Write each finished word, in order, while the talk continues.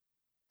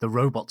the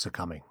robots are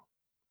coming.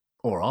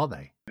 Or are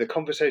they? The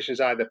conversation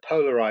is either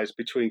polarized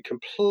between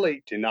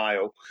complete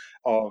denial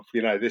of,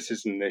 this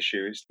isn't an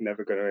issue, it's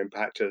never going to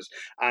impact us,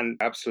 and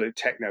absolute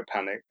techno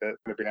panic that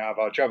we're going to be out of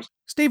our jobs.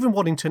 Stephen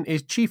Waddington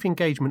is Chief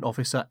Engagement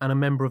Officer and a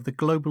member of the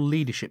Global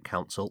Leadership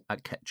Council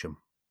at Ketchum.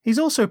 He's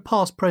also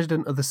past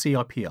president of the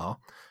CIPR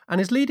and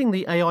is leading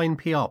the AI in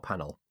PR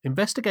panel,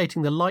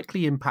 investigating the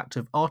likely impact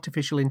of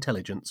artificial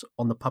intelligence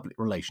on the public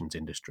relations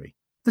industry.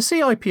 The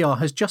CIPR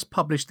has just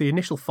published the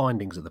initial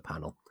findings of the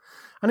panel,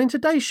 and in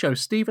today's show,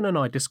 Stephen and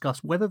I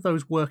discuss whether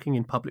those working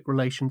in public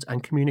relations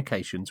and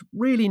communications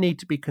really need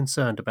to be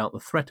concerned about the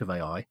threat of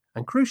AI,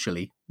 and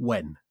crucially,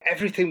 when.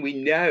 Everything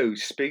we know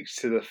speaks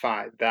to the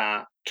fact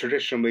that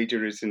traditional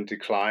media is in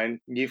decline,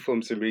 new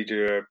forms of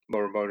media are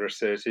more and more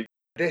assertive.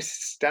 This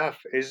stuff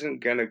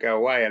isn't going to go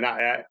away. And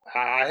I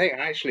think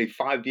actually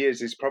 5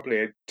 years is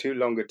probably a too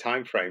long a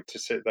time frame to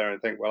sit there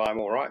and think, well, I'm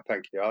all right,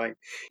 thank you. I think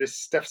this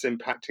stuff's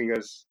impacting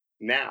us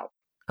now.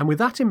 And with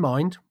that in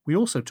mind, we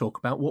also talk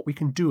about what we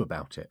can do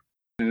about it.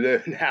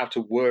 Learn how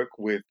to work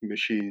with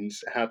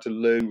machines, how to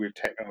learn with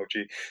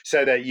technology,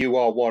 so that you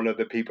are one of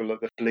the people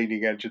at the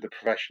bleeding edge of the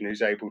profession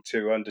who's able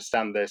to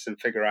understand this and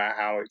figure out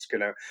how it's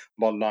going to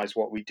modernise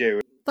what we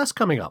do. That's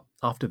coming up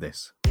after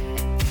this.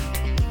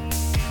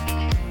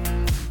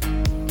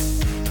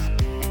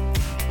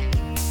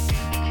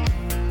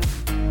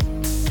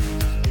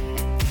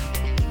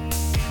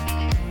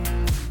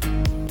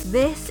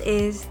 This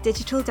is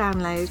Digital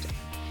Download,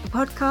 a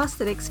podcast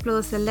that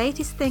explores the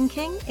latest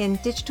thinking in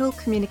digital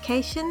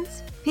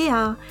communications,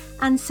 PR,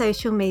 and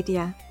social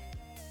media.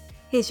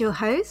 Here's your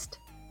host,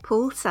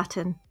 Paul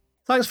Sutton.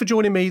 Thanks for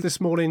joining me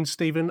this morning,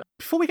 Stephen.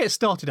 Before we get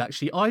started,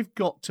 actually, I've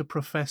got to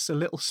profess a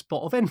little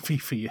spot of envy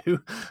for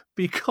you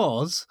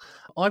because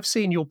I've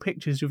seen your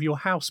pictures of your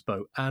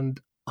houseboat and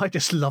I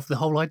just love the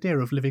whole idea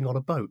of living on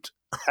a boat.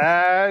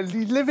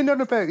 Living on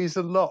a boat is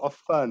a lot of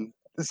fun.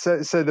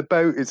 So the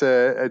boat is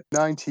a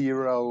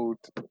 90-year-old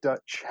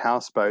Dutch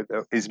houseboat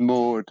that is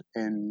moored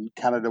in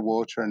Canada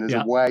water and is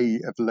a way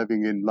of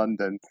living in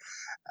London.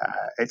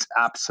 It's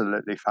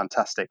absolutely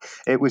fantastic.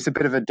 It was a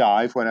bit of a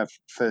dive when I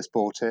first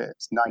bought it.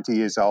 It's 90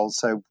 years old,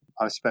 so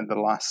I've spent the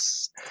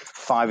last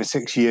 5 or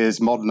 6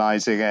 years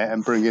modernising it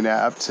and bringing it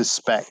up to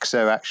spec.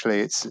 So actually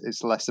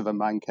it's less of a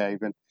man cave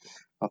and,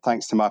 well,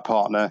 thanks to my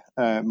partner,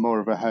 more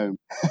of a home.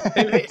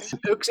 It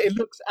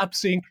looks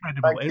absolutely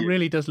incredible. It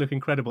really does look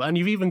incredible. And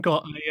you've even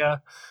got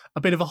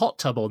a bit of a hot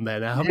tub on there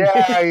now, haven't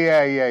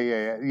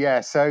you?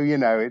 Yeah. So,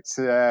 it's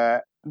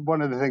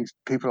one of the things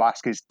people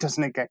ask is,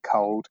 doesn't it get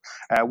cold?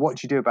 What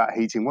do you do about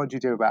heating? What do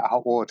you do about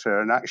hot water?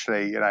 And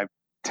actually,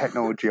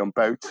 technology on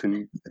boats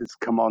and has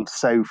come on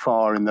so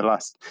far in the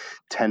last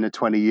 10 or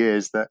 20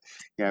 years that,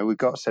 we've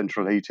got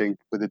central heating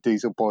with a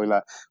diesel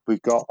boiler.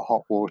 We've got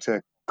hot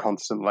water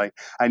constantly,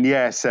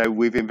 and so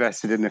we've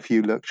invested in a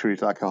few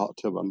luxuries like a hot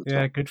tub on the top.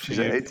 Yeah, good for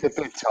you. It's a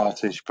bit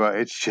tartish, but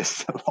it's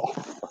just a lot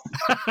of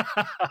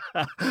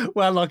fun.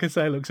 Well, like I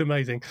say, it looks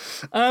amazing.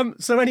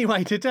 So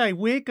anyway, today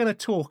we're going to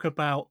talk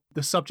about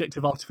the subject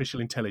of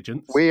artificial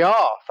intelligence. We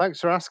are. Thanks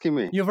for asking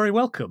me. You're very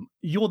welcome.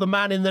 You're the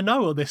man in the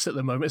know of this at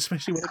the moment,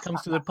 especially when it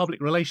comes to the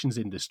public relations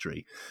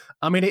industry.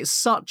 I mean, it's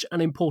such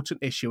an important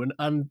issue,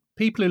 and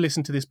people who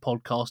listen to this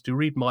podcast, who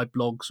read my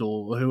blogs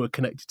or who are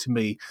connected to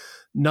me,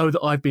 know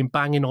that I've been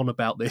banging on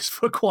about this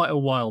for quite a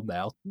while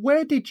now.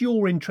 Where did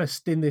your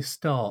interest in this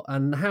start,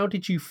 and how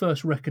did you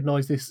first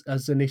recognise this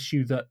as an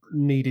issue that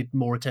needed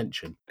more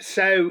attention?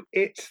 So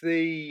it's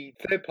the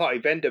third-party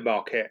vendor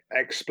market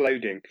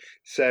exploding.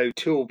 So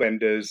tool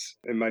vendors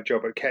in my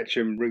job at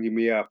Ketchum ringing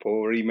me up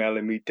or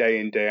emailing me day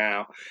in, day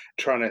out,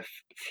 trying to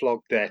flog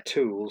their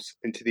tools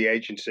into the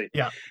agency.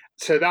 Yeah.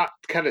 So that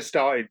kind of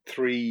started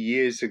 4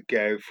 years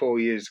ago.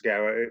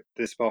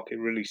 This market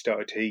really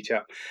started to heat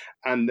up.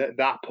 And at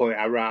that point,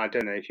 I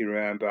don't know if you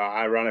remember,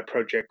 I ran a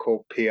project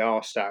called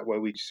PR Stat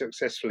where we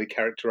successfully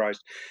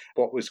characterized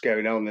what was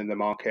going on in the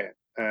market.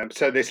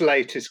 So this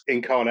latest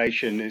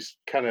incarnation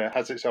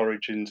has its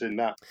origins in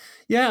that.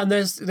 Yeah, and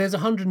there's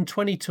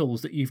 120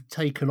 tools that you've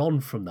taken on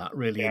from that,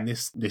 really, in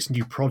this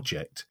new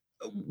project.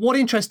 What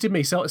interested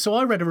me, so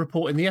I read a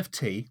report in the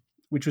FT,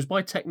 which was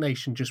by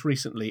TechNation just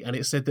recently, and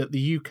it said that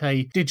the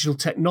UK digital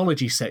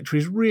technology sector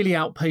is really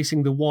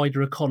outpacing the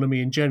wider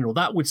economy in general.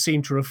 That would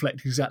seem to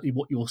reflect exactly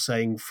what you're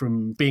saying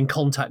from being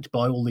contacted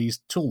by all these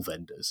tool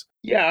vendors.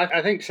 Yeah,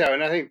 I think so.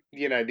 And I think,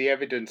 the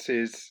evidence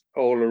is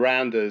all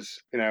around us.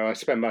 I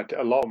spend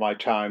a lot of my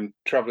time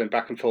traveling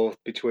back and forth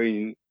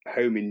between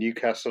home in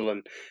Newcastle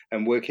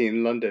and working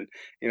in London.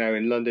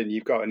 In London,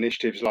 you've got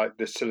initiatives like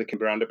the Silicon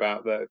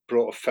Roundabout that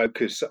brought a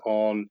focus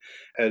on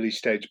early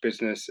stage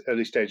business,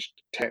 early stage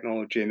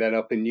technology. And then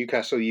up in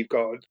Newcastle, you've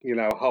got,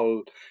 a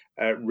whole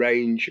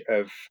range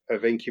of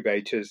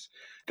incubators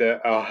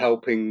that are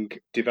helping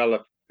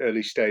develop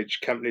early stage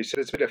companies. So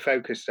there's been a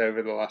focus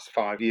over the last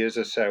 5 years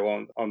or so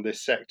on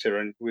this sector,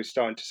 and we're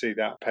starting to see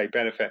that pay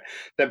benefit.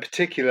 Then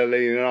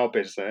particularly in our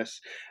business,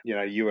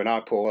 you and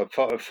I, Paul,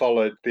 have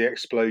followed the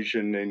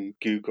explosion in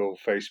Google,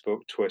 Facebook,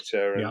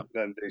 Twitter,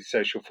 and the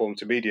social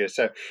forms of media.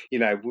 So,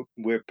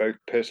 we're both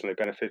personally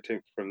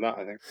benefiting from that,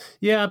 I think.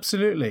 Yeah,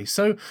 absolutely.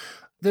 So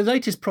the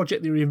latest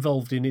project that you're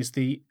involved in is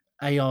the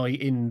AI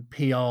in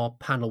PR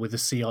panel with the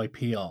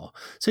CIPR.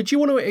 So do you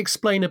want to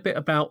explain a bit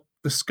about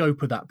the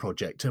scope of that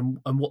project and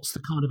what's the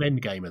kind of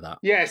end game of that?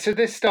 Yeah, so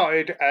this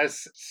started,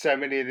 as so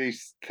many of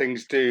these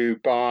things do,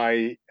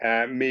 by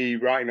me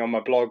writing on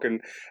my blog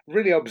and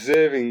really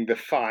observing the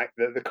fact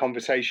that the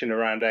conversation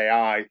around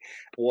AI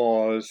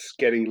was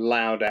getting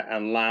louder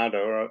and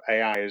louder, or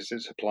AI as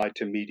it's applied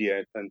to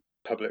media and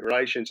public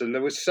relations, and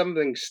there was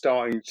something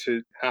starting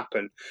to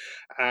happen,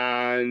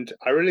 and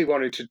I really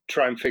wanted to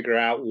try and figure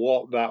out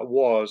what that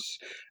was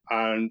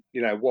and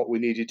what we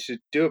needed to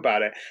do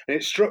about it. And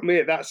it struck me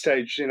at that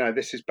stage,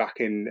 this is back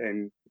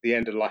in the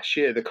end of last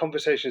year, the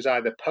conversation is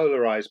either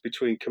polarized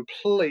between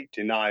complete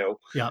denial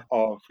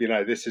of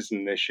this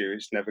isn't an issue,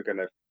 it's never going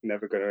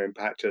to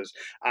impact us,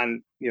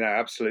 and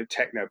absolute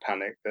techno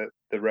panic that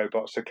the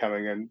robots are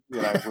coming and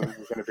we're going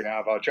to be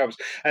out of our jobs.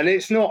 And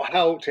it's not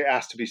helped, it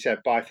has to be said,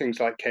 by things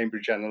like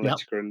Cambridge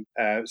Analytica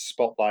and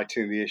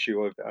spotlighting the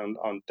issue of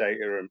on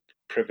data and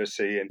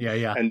privacy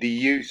and the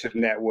use of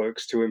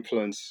networks to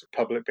influence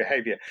public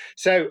behavior.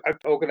 So I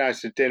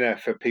organised a dinner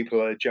for people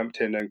that had jumped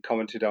in and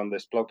commented on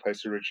this blog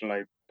post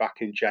originally back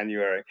in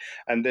January,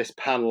 and this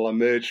panel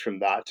emerged from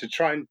that to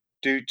try and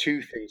do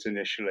two things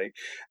initially.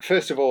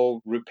 First of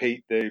all,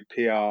 repeat the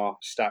PR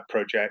Stack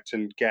project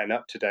and get an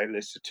up-to-date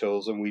list of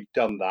tools, and we've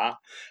done that.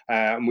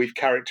 And we've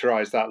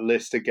characterized that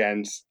list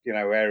against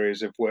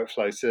areas of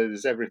workflow. So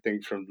there's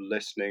everything from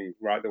listening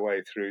right the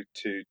way through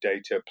to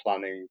data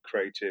planning,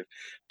 creative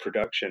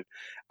production,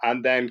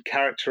 and then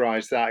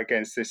characterize that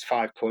against this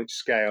 5-point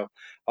scale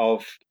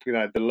of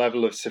the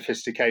level of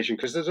sophistication,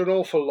 because there's an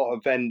awful lot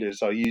of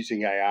vendors are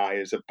using AI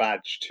as a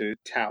badge to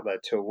tout their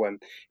tool when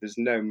there's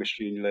no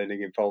machine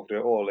learning involved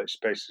at all. It's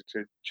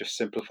basically just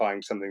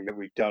simplifying something that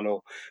we've done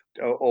or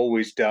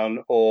always done,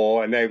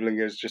 or enabling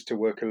us just to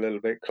work a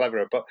little bit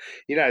cleverer. But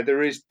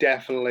there is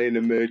definitely an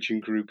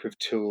emerging group of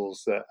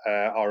tools that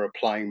are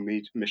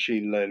applying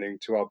machine learning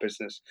to our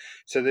business.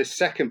 So this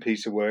second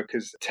piece of work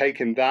has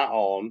taken that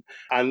on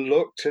and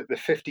looked at the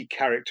 50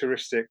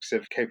 characteristics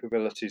of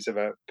capabilities of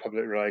a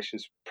public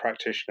relations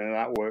practitioner, and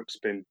that work's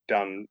been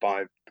done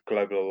by the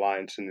Global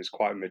Alliance and is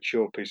quite a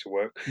mature piece of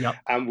work.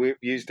 And we've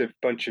used a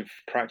bunch of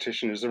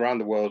practitioners around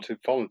the world,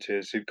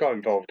 volunteers who've got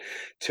involved,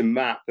 to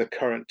map the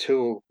current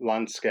tool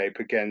landscape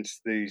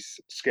against these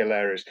skill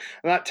areas.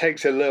 And that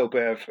takes a little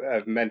bit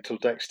of mental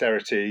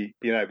dexterity,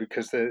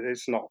 because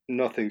it's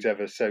nothing's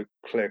ever so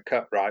clear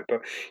cut, right?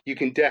 But you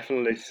can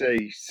definitely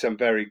see some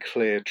very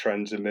clear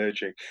trends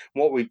emerging.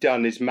 What we've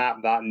done is map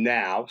that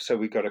now, so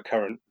we've got a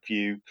current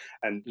view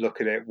and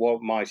look at it.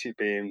 What might it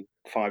be in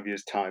 5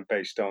 years' time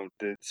based on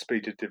the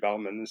speed of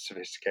development and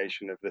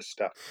sophistication of this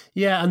stuff?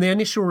 Yeah, and the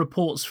initial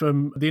results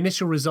from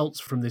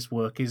this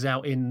work is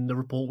out in the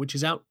report, which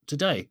is out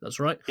today. That's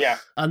right. Yeah.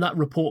 And that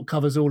report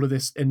covers all of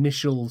this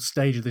initial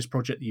stage of this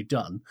project that you've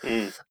done.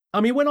 I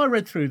mean, when I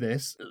read through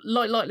this,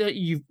 like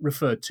you've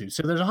referred to,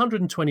 so there's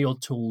 120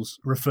 odd tools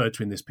referred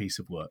to in this piece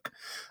of work.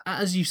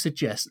 As you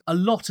suggest, a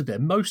lot of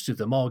them, most of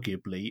them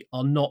arguably,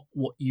 are not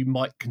what you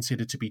might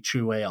consider to be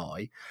true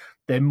AI.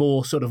 They're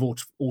more sort of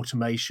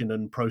automation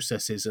and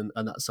processes and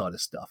that side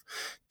of stuff.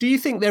 Do you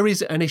think there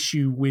is an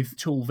issue with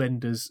tool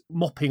vendors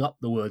mopping up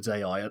the words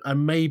AI,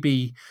 and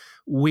maybe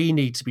we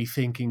need to be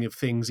thinking of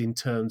things in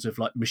terms of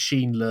like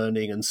machine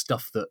learning and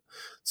stuff that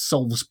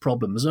solves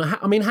problems?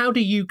 I mean, how do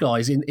you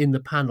guys in the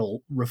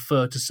panel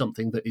refer to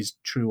something that is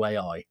true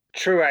AI?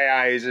 True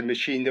AI is a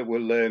machine that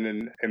will learn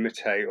and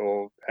imitate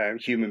or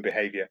human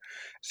behavior.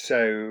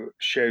 So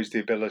shows the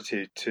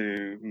ability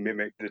to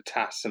mimic the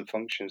tasks and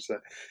functions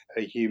that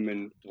a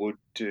human would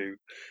do.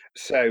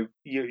 So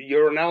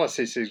your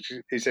analysis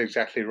is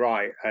exactly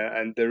right.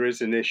 And there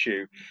is an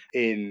issue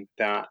in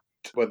that.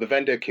 Well, the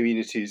vendor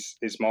community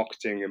is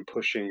marketing and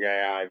pushing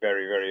AI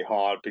very, very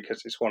hard,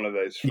 because it's one of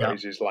those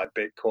phrases like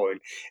Bitcoin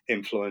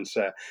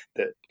influencer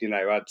that,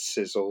 adds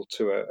sizzle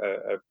to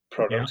a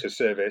product or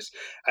service.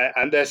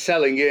 And they're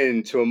selling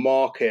into a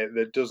market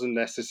that doesn't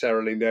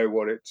necessarily know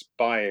what it's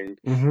buying.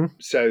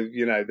 So,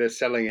 they're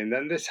selling in.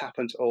 And this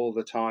happens all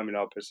the time in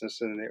our business,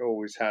 and it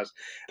always has.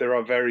 There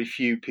are very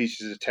few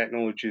pieces of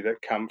technology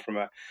that come from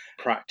a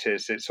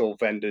practice. It's all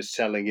vendors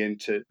selling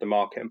into the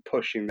market and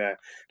pushing their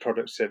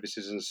product,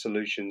 services and solutions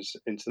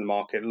into the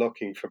market,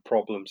 looking for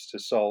problems to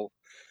solve.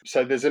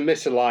 So there's a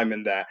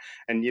misalignment there.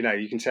 And,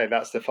 you can say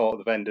that's the fault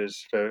of the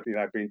vendors for,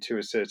 being too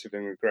assertive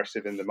and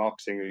aggressive in the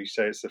marketing, or you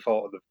say it's the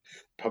fault of the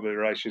public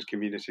relations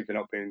community for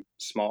not being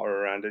smarter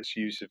around its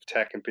use of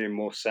tech and being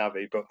more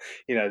savvy. But,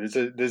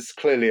 there's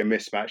clearly a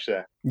mismatch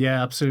there.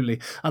 Yeah,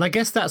 absolutely. And I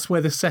guess that's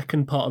where the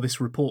second part of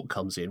this report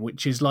comes in,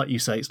 which is, like you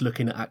say, it's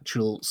looking at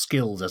actual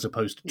skills as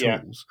opposed to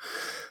tools.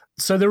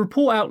 So the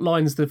report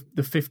outlines the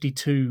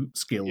 52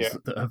 skills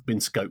that have been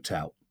scoped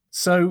out.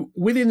 So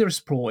within the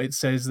report, it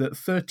says that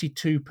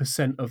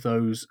 32% of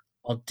those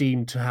are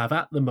deemed to have,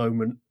 at the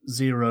moment,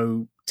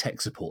 zero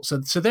tech support.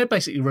 So they're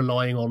basically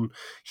relying on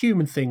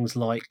human things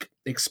like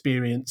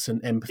experience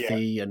and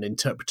empathy and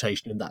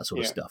interpretation and that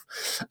sort of stuff.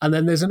 And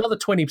then there's another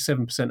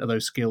 27% of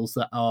those skills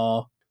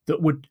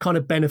that would kind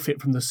of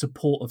benefit from the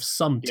support of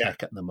some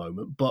tech at the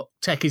moment, but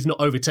tech is not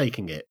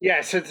overtaking it.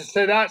 Yeah, so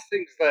that's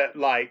things that,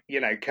 like,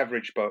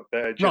 coverage book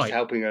that are just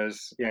helping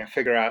us,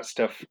 figure out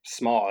stuff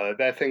smarter.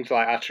 They're things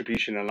like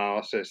attribution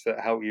analysis that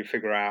help you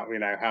figure out,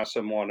 how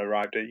someone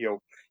arrived at your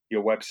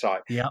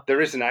website. Yeah.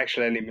 There isn't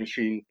actually any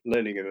machine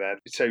learning in there.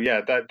 So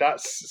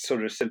that's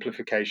sort of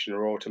simplification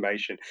or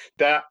automation.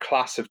 That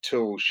class of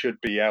tools should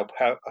be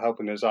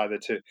helping us either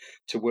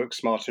to work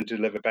smarter and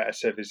deliver better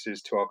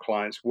services to our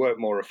clients, work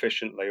more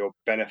efficiently, or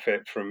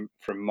benefit from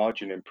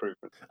margin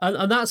improvement.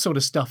 And that sort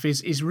of stuff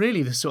is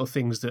really the sort of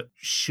things that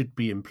should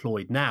be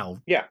employed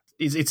now. Yeah.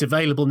 It's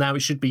available now,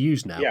 it should be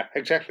used now. Yeah,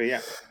 exactly,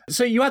 yeah.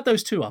 So you add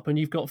those two up and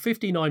you've got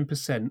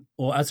 59%,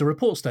 or as the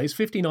report states,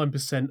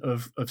 59%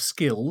 of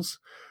skills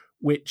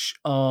which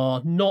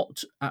are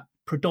not at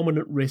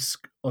predominant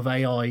risk of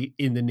AI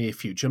in the near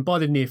future. And by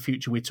the near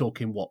future, we're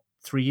talking,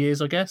 3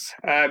 years, I guess?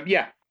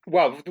 Yeah.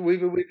 Well,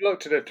 we've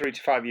looked at a 3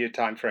 to 5 year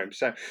time frame.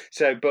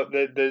 But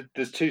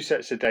there's two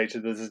sets of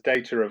data. There's the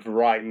data of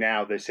right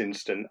now, this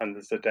instant, and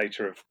there's the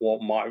data of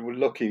we're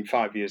looking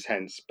 5 years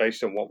hence,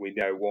 based on what we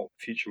know, what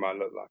future might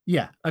look like.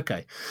 Yeah.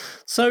 Okay.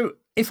 So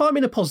if I'm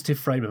in a positive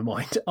frame of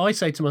mind, I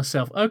say to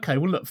myself, okay,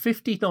 well, look,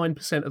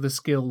 59% of the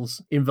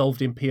skills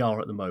involved in PR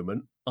at the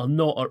moment are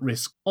not at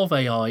risk of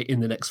AI in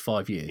the next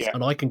 5 years.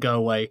 And I can go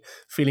away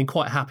feeling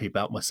quite happy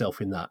about myself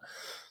in that.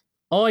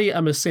 I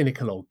am a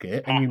cynical old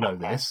git, and you know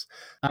this.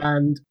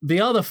 And the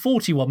other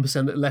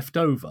 41% that left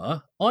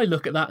over, I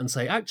look at that and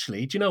say,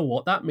 actually, do you know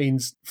what? That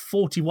means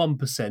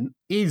 41%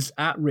 is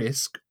at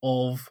risk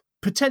of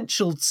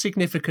potential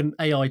significant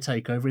AI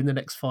takeover in the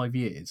next 5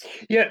 years.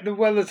 Yeah,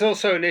 well, there's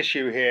also an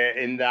issue here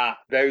in that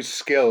those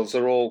skills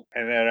are all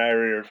in an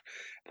area of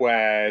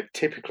where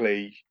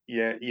typically,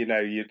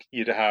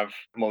 you'd have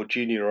more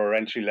junior or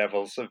entry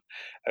levels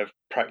of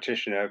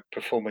practitioner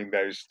performing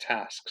those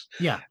tasks.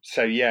 Yeah.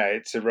 So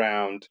it's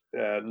around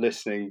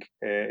listening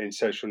in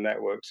social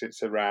networks.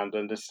 It's around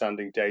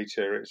understanding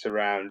data. It's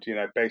around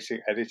basic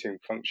editing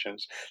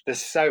functions.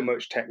 There's so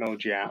much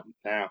technology out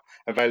now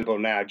available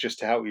now just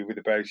to help you with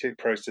the basic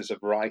process of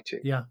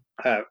writing. Yeah.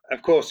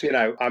 Of course,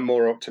 I'm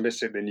more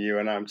optimistic than you,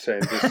 and I'm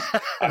saying this.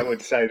 I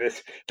would say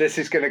this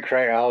is going to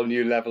create a whole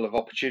new level of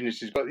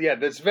opportunities. But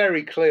there's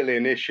very clearly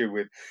an issue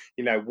with,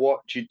 what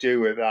do you do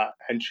with that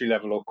entry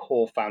level or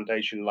core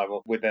foundation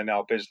level within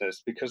our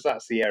business, because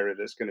that's the area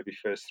that's going to be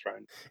first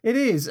thrown. It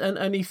is,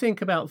 and you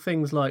think about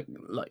things like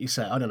you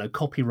say, I don't know,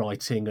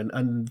 copywriting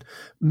and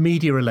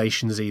media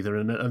relations either,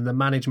 and the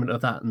management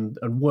of that and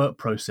work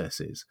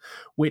processes,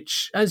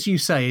 which, as you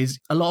say, is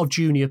a lot of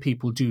junior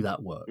people do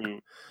that work.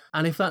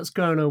 And if that's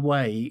going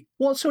away,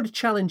 what sort of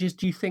challenges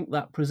do you think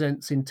that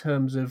presents in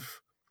terms of,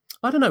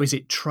 I don't know, is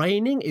it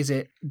training?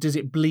 Does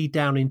it bleed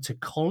down into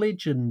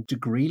college and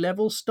degree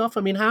level stuff?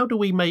 I mean, how do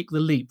we make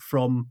the leap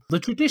from the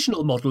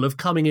traditional model of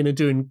coming in and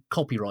doing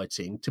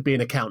copywriting to be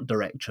an account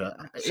director?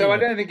 So I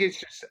don't think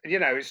it's just,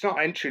 it's not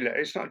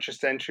it's not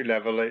just entry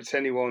level. It's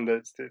anyone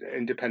that's an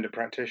independent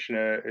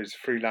practitioner, is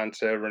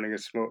freelancer running a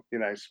small,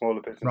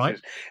 smaller businesses.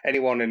 Right.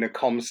 Anyone in a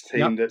comms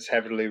team that's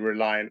heavily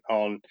reliant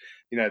on,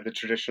 the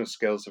traditional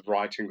skills of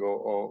writing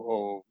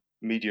or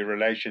media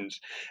relations,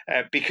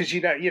 because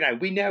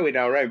we know in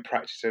our own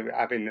practice,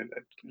 having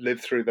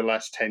lived through the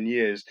last 10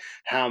 years,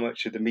 how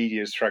much of the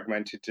media is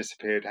fragmented,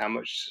 disappeared, how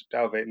much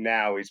of it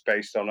now is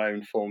based on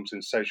own forms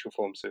and social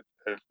forms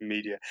of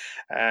media,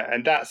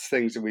 and that's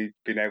things that we've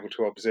been able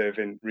to observe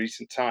in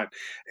recent time.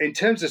 In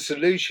terms of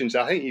solutions,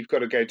 I think you've got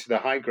to go to the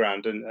high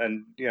ground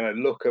and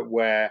look at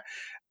where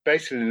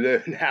basically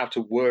learn how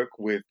to work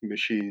with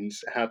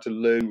machines, how to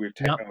learn with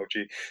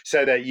technology,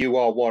 so that you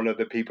are one of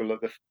the people at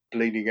the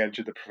bleeding edge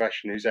of the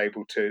profession who's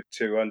able to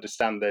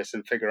understand this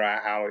and figure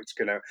out how it's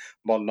going to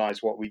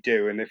modernize what we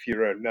do. And if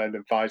you're an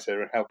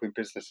advisor and helping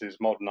businesses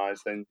modernize,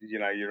 then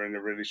you're in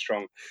a really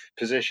strong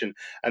position.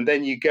 And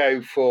then you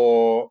go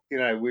for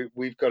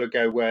we've got to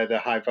go where the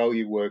high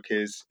value work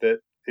is that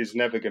is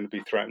never going to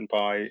be threatened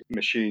by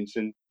machines,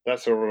 and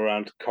that's all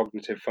around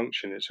cognitive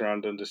function. It's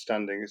around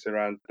understanding. It's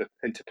around the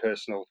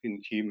interpersonal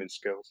human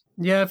skills.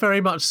 Yeah,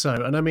 very much so.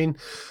 And I mean,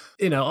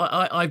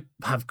 I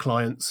have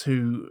clients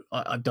who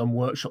I've done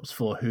workshops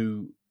for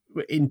who,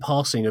 in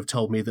passing, have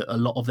told me that a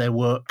lot of their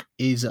work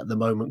is at the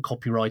moment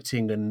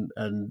copywriting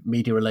and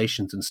media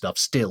relations and stuff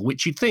still,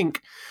 which you'd think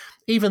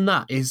even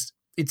that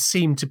it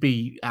seemed to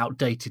be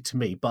outdated to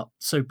me, but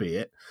so be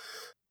it.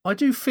 I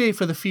do fear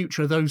for the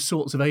future of those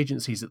sorts of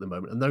agencies at the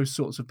moment and those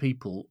sorts of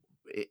people,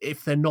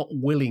 if they're not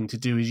willing to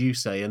do as you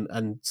say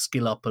and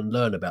skill up and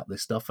learn about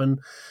this stuff.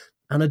 And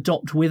and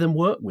adopt with and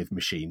work with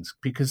machines,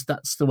 because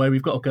that's the way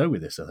we've got to go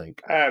with this, I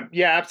think.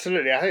 Yeah,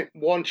 absolutely. I think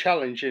one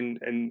challenge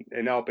in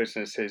our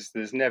business is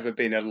there's never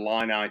been a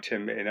line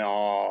item in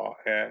our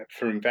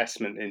for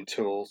investment in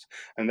tools,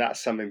 and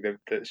that's something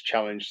that's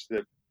challenged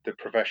the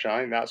profession. I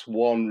think that's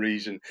one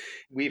reason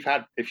we've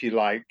had, if you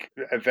like,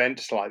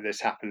 events like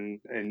this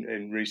happen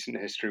in recent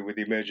history with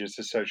the emergence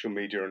of social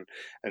media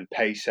and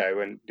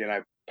peso, and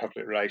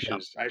public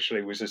relations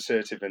actually was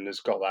assertive and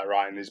has got that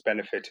right and is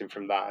benefiting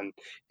from that, and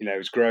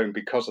is growing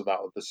because of that.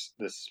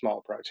 The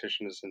smart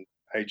practitioners and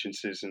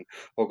agencies and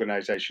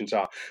organizations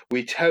are.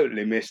 We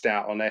totally missed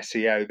out on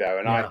SEO though,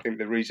 and I think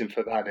the reason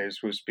for that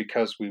was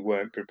because we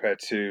weren't prepared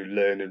to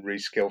learn and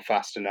reskill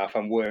fast enough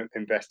and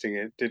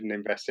didn't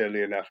invest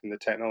early enough in the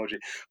technology.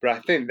 But I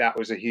think that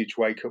was a huge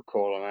wake-up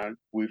call, and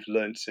we've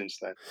learned since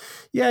then.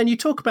 Yeah, and you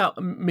talk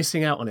about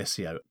missing out on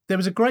SEO. There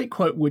was a great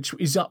quote which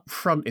is up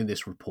front in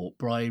this report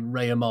by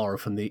Ray Amara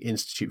from the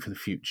Institute for the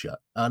Future,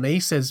 and he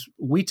says,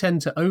 we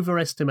tend to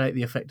overestimate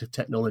the effect of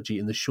technology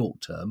in the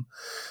short term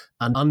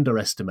and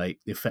underestimate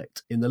the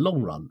effect in the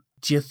long run.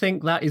 Do you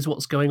think that is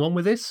what's going on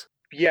with this?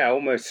 Yeah,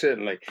 almost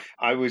certainly.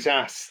 I was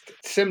asked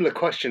a similar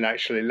question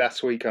actually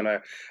last week at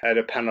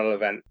a panel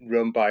event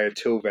run by a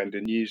tool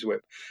vendor, NewsWhip,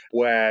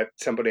 where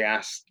somebody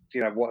asked,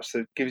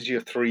 gives you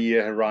a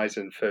 3-year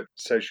horizon for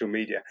social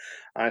media.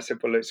 And I said,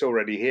 well, it's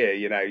already here.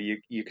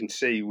 You can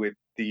see with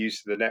the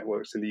use of the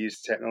networks and the use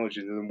of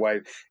technology and the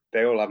way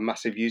they all have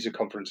massive user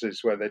conferences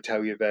where they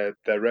tell you their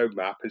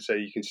roadmap, and so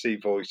you can see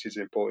voice is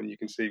important, you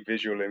can see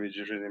visual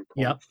images is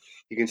important,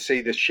 you can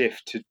see the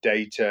shift to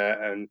data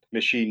and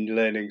machine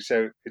learning,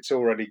 so it's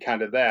already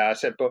kind of there. I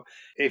said, but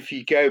if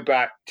you go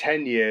back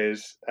 10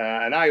 years,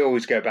 and I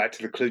always go back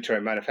to the Cluedo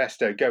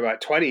Manifesto, go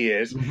back 20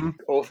 years,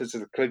 authors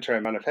of the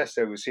Cluedo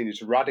Manifesto were seen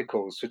as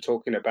radicals for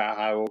talking about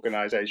how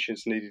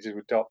organizations needed to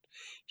adopt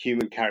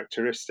human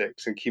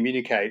characteristics and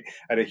communicate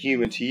at a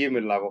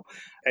human-to-human level.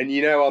 And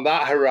on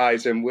that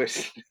horizon, we're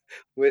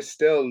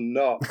still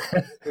not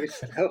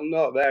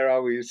there,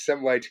 are we? There's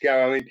some way to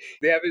go. I mean,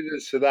 the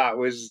evidence for that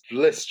was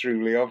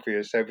blisteringly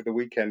obvious over the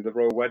weekend, the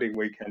Royal Wedding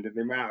weekend, and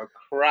the amount of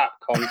crap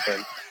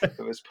content that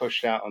was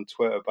pushed out on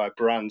Twitter by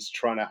brands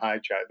trying to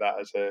hijack that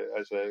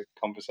as a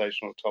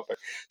conversational topic.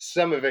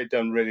 Some of it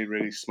done really,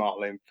 really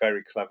smartly and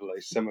very cleverly.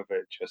 Some of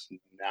it just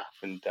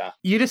naff and daft.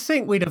 You'd have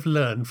think we'd have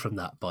learned from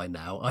that by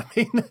now. I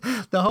mean,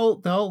 the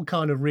whole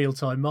kind of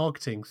real-time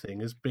marketing thing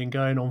has been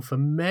going on for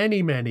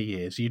many, many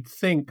years. You'd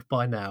think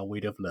by now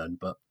we'd have learned,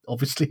 but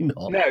obviously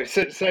not. No,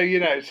 so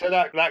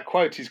that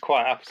quote is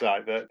quite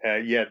apposite that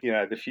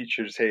the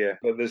future is here,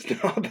 but there's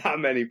not that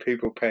many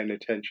people paying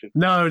attention.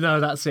 No,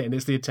 that's it, and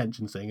it's the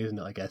attention thing, isn't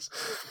it, I guess.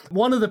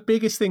 One of the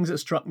biggest things that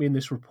struck me in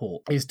this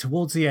report is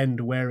towards the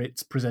end where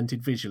it's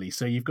presented visually.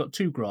 So you've got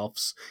 2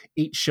 graphs,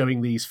 each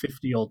showing these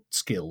 50-odd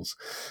skills.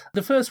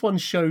 The first one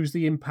shows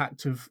the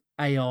impact of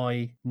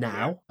AI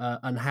now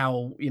and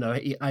how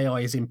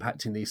AI is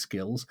impacting these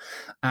skills,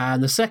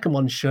 and the second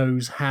one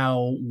shows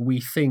how we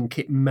think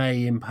it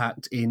may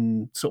impact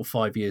in sort of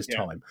 5 years'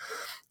 time.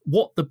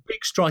 What the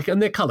big strike,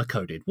 and they're color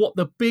coded, what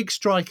the big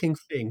striking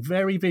thing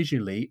very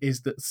visually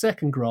is that the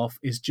second graph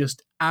is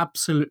just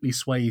absolutely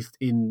swathed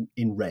in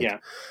red.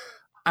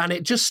 And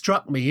it just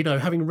struck me,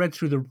 having read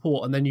through the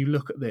report, and then you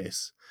look at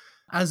this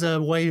as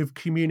a way of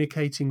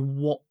communicating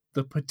what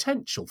the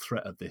potential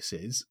threat of this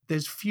is.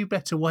 There's few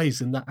better ways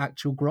than that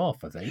actual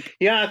graph, I think.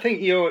 Yeah, I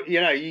think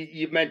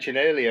you mentioned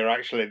earlier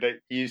actually that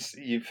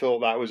you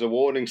thought that was a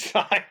warning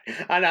sign,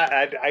 and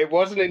I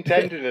wasn't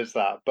intended as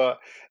that, but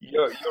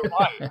you're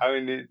right. I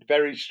mean, it's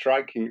very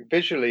striking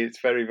visually. It's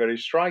very, very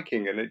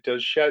striking, and it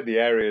does show the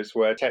areas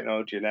where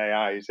technology and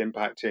AI is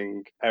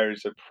impacting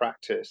areas of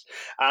practice.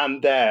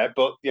 And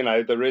but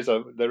there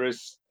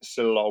is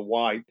still a lot of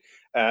white.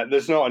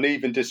 There's not an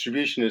even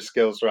distribution of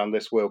skills around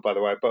this wheel, by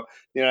the way, but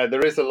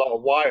there is a lot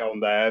of white on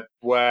there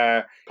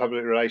where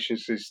public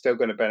relations is still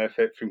going to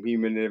benefit from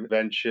human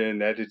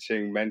intervention,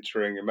 editing,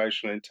 mentoring,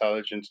 emotional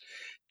intelligence,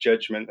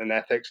 judgment, and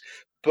ethics.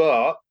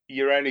 But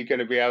you're only going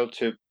to be able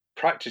to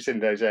practice in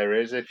those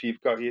areas if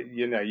you've got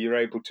you're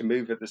able to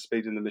move at the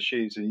speed of the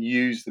machines and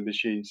use the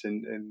machines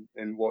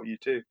in what you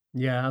do.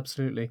 Yeah,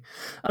 absolutely.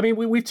 I mean,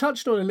 we've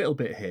touched on a little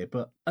bit here,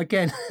 but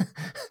again,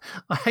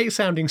 I hate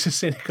sounding so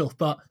cynical,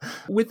 but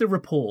with the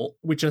report,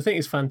 which I think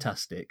is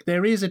fantastic,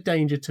 there is a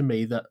danger to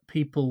me that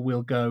people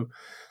will go,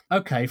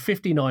 okay,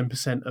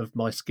 59% of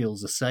my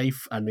skills are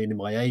safe and in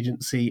my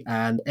agency,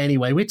 and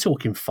anyway, we're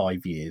talking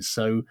 5 years,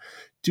 so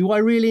do I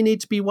really need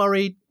to be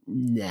worried?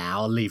 Nah,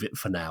 I'll leave it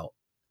for now.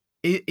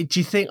 Do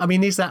you think,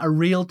 is that a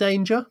real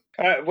danger?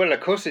 Well, of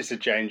course it's a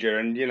danger,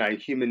 and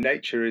human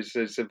nature is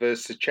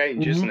averse to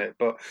change, isn't it?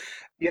 But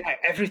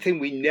everything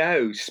we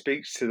know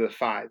speaks to the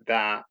fact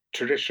that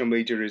traditional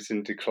media is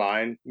in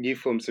decline. New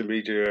forms of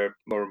media are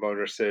more and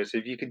more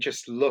assertive. You can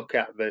just look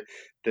at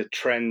the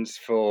trends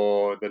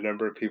for the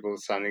number of people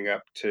signing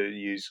up to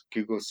use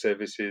Google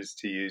services,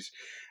 to use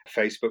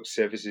Facebook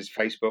services.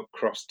 Facebook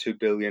crossed 2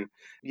 billion.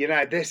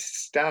 This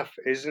stuff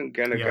isn't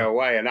going to go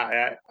away. And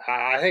I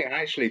think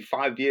actually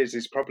 5 years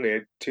is probably a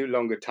too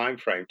long a time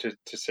frame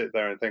to sit sit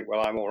there and think,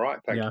 well, I'm all right,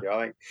 thank you.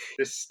 I think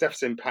this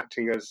stuff's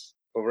impacting us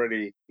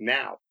already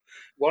now.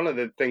 One of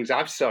the things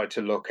I've started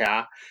to look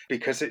at,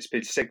 because it's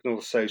been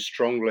signaled so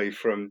strongly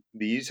from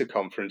the user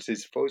conference,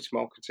 is voice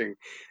marketing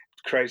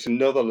creates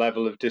another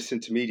level of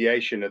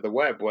disintermediation of the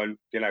web when,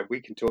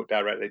 we can talk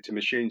directly to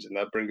machines and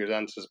they'll bring us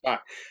answers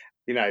back.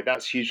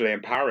 That's hugely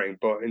empowering,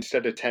 but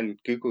instead of 10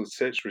 Google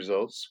search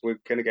results, we're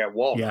going to get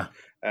one. Yeah.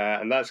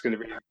 And that's going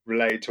to be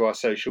related to our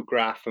social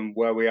graph and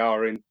where we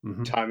are in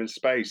time and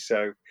space.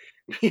 So,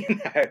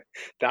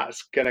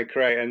 that's going to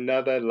create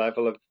another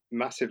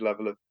massive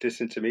level of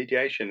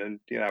disintermediation. And,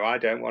 I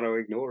don't want to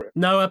ignore it.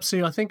 No,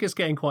 absolutely. I think it's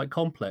getting quite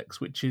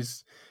complex, which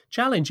is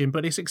challenging,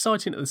 but it's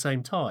exciting at the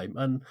same time.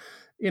 And,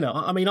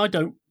 I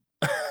don't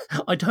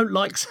I don't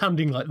like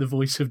sounding like the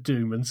voice of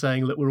doom and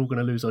saying that we're all going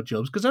to lose our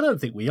jobs, because I don't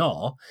think we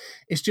are.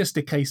 It's just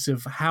a case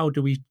of how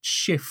do we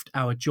shift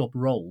our job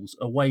roles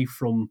away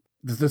from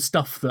the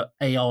stuff that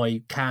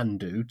AI can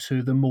do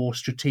to the more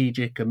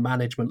strategic and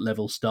management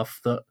level stuff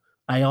that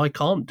AI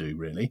can't do,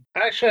 really.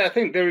 Actually, I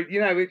think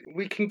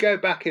we can go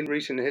back in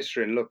recent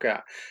history and look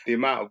at the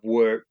amount of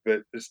work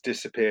that has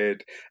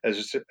disappeared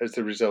as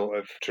the result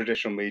of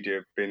traditional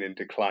media being in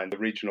decline, the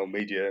regional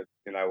media,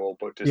 all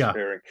but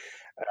disappearing.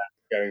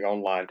 Going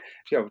online.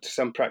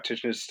 Some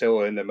practitioners still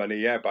earn their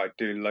money, by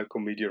doing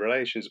local media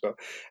relations, but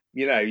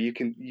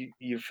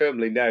you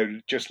firmly know,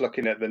 just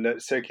looking at the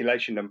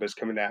circulation numbers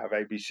coming out of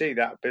ABC,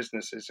 that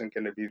business isn't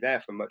going to be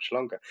there for much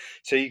longer.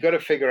 So you've got to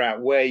figure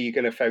out where you're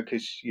going to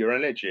focus your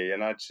energy,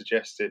 and I'd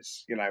suggest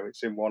it's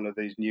in one of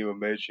these new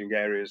emerging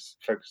areas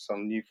focused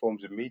on new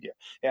forms of media.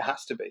 It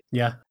has to be.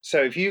 Yeah.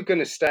 So if you're going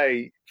to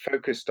stay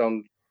focused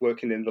on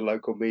working in the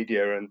local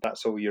media and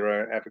that's all you're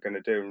ever going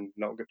to do and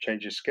not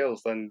change your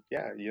skills, then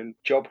your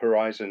job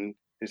horizon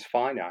is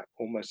finite,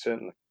 almost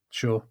certainly.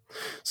 Sure.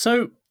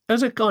 So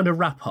as a kind of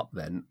wrap up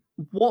then,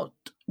 what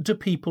do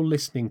people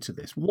listening to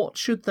this, what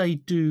should they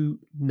do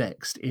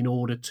next in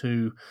order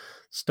to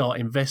start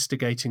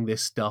investigating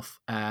this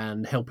stuff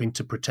and helping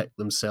to protect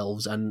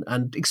themselves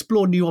and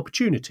explore new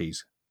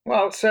opportunities?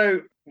 Well, so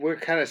we're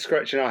kind of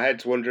scratching our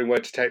heads wondering where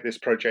to take this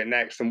project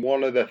next. And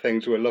one of the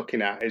things we're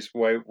looking at is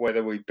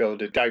whether we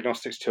build a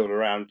diagnostics tool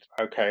around,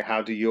 okay,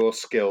 how do your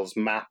skills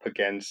map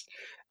against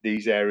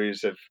these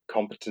areas of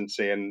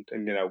competency and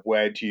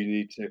where do you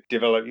need to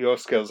develop your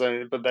skills?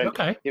 But then,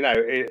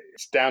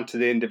 it's down to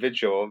the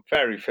individual,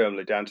 very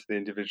firmly down to the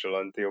individual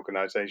and the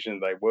organization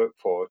they work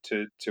for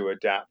to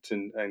adapt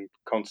and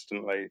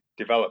constantly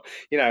develop.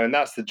 And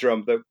that's the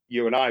drum that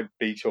you and I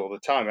beat all the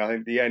time. I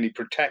think the only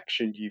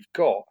protection you've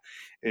got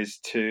is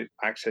to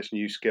access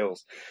new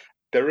skills.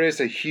 There is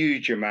a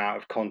huge amount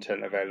of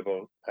content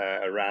available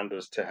around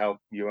us to help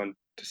you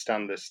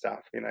understand this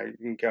stuff. You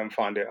can go and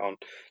find it on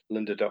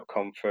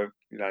lynda.com for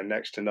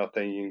next to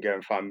nothing. You can go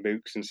and find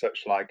MOOCs and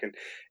such like,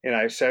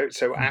 and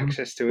so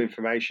access to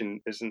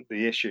information isn't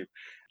the issue.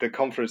 The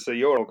conference that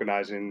you're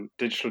organising,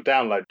 Digital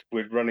Download,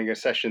 we're running a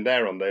session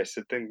there on this.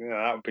 I think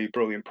that would be a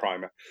brilliant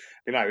primer.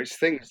 It's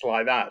things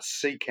like that.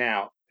 Seek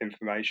out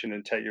information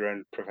and take your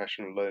own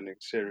professional learning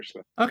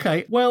seriously.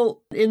 Okay,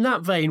 well, in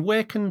that vein,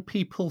 where can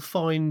people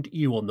find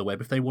you on the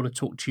web if they want to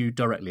talk to you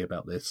directly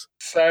about this?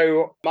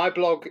 So my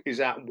blog is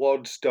at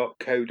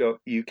wads.co.uk.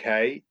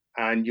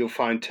 And you'll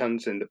find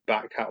tons in the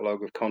back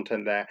catalogue of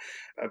content there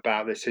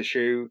about this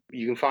issue.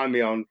 You can find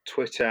me on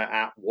Twitter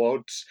at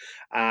Wads.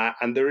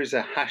 And there is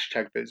a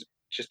hashtag that's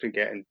just been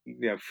getting,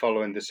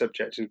 following the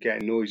subject and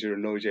getting noisier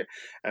and noisier.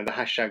 And the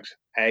hashtag's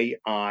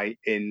AI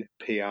in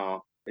PR.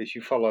 If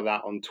you follow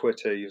that on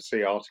Twitter, you'll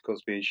see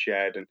articles being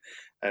shared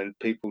and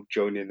people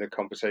joining the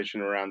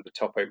conversation around the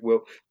topic.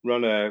 We'll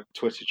run a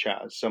Twitter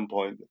chat at some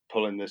point,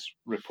 pulling this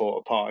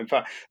report apart. In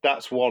fact,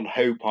 that's one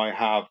hope I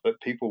have, that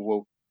people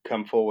will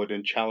come forward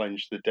and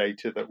challenge the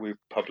data that we've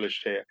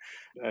published here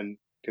and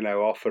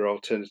offer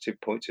alternative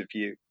points of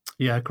view.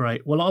 Yeah,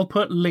 great. Well, I'll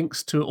put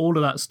links to all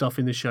of that stuff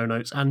in the show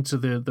notes and to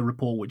the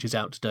report, which is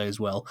out today as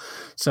well.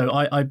 So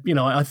I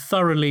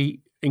thoroughly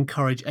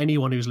encourage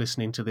anyone who's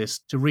listening to this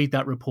to read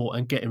that report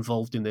and get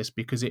involved in this,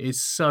 because it is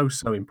so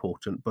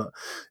important. But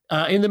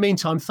in the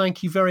meantime,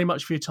 thank you very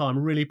much for your time.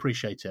 I really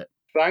appreciate it.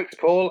 Thanks,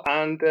 Paul,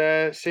 and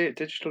see you at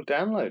Digital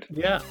Download.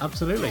 Yeah,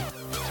 absolutely.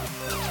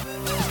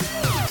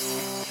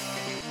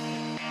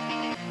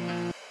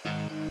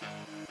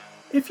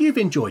 If you've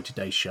enjoyed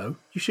today's show,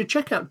 you should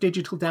check out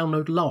Digital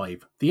Download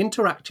Live, the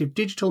interactive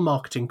digital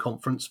marketing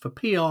conference for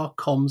PR,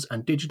 comms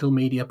and digital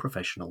media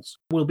professionals.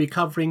 We'll be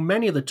covering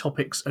many of the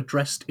topics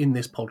addressed in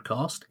this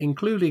podcast,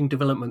 including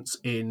developments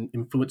in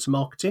influencer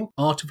marketing,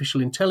 artificial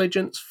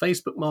intelligence,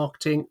 Facebook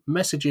marketing,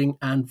 messaging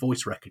and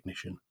voice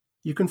recognition.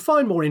 You can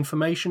find more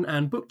information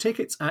and book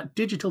tickets at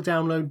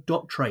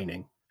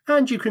digitaldownload.training.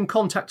 And you can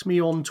contact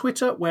me on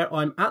Twitter, where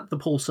I'm at the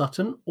Paul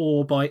Sutton,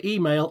 or by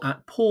email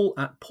at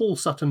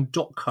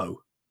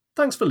paul@paulsutton.co.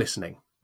 Thanks for listening.